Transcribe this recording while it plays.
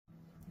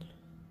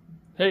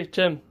Hey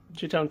Tim,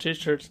 G-Town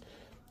T-shirts.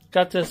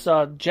 Got this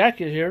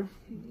jacket here.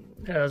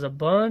 It has a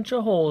bunch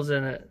of holes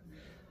in it.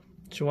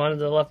 She wanted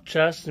the left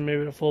chest and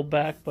maybe the full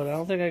back, but I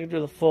don't think I can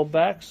do the full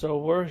back, so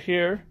we're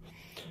here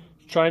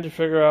trying to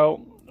figure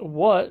out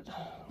what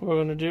we're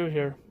going to do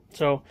here.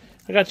 So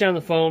I got you on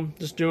the phone,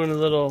 just doing a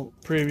little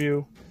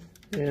preview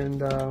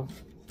and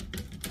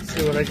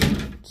see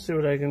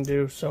what I can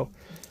do. So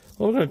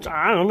we're gonna.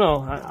 I don't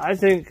know. I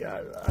think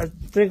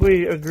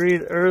we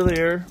agreed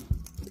earlier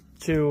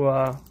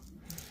to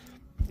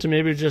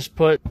maybe just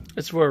put.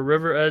 It's for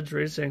River Edge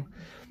Racing.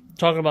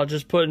 Talking about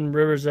just putting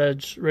River's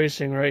Edge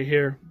Racing right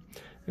here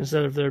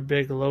instead of their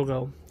big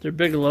logo. Their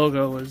big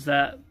logo is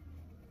that,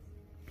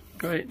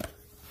 right?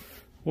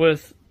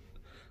 With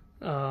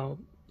the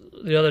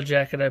other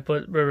jacket, I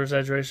put River's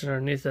Edge Racing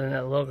underneath it in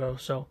that logo.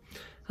 So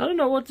I don't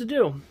know what to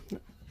do.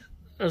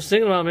 I was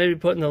thinking about maybe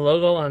putting the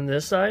logo on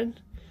this side,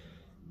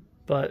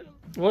 but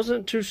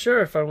wasn't too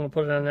sure if I'm going to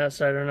put it on that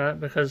side or not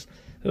because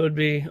it would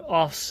be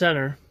off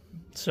center.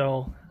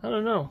 So I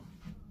don't know.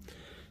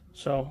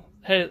 So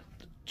hey,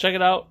 check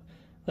it out.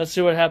 Let's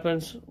see what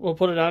happens. We'll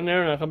put it on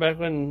there, and I'll come back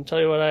and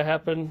tell you what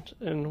happened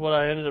and what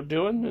I ended up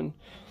doing, and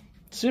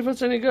see if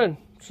it's any good.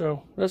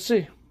 So let's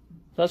see.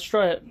 Let's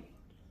try it.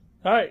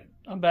 All right,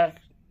 I'm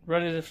back,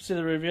 ready to see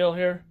the reveal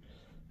here.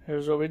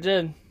 Here's what we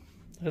did.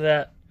 Look at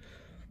that.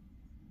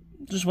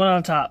 Just went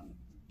on top,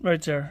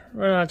 right there,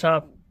 right on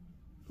top.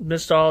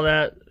 Missed all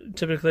that.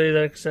 Typically,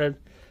 like I said,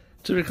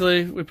 we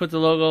put the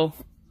logo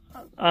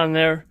on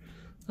there,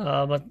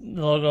 but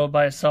the logo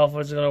by itself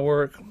wasn't going to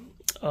work.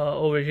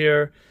 Over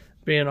here,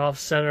 being off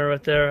center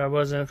right there, I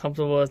wasn't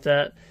comfortable with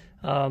that.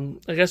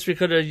 I guess we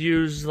could have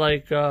used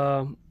like, you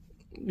know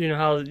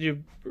how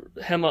you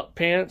hem up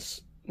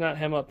pants, not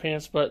hem up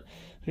pants, but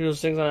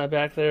use things on the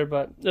back there.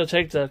 But it'll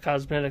take the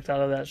cosmetics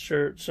out of that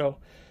shirt. So,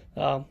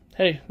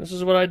 hey, this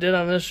is what I did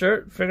on this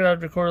shirt. Figured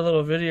I'd record a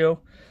little video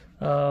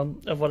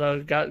of what I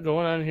got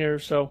going on here.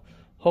 So,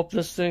 hope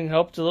this thing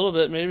helped a little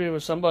bit, maybe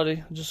with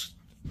somebody just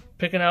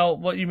picking out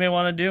what you may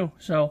want to do.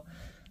 So,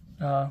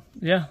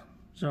 yeah.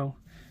 So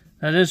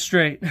that is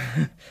straight.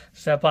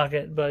 It's that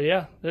pocket. But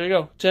yeah, there you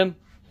go. Tim,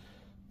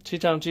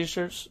 T-Town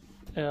T-shirts,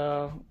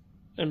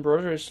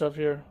 embroidery stuff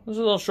here. This is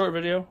a little short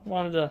video.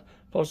 Wanted to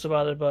post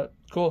about it, but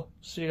cool.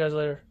 See you guys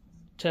later.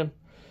 Tim,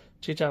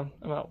 T-Town,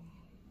 I'm out.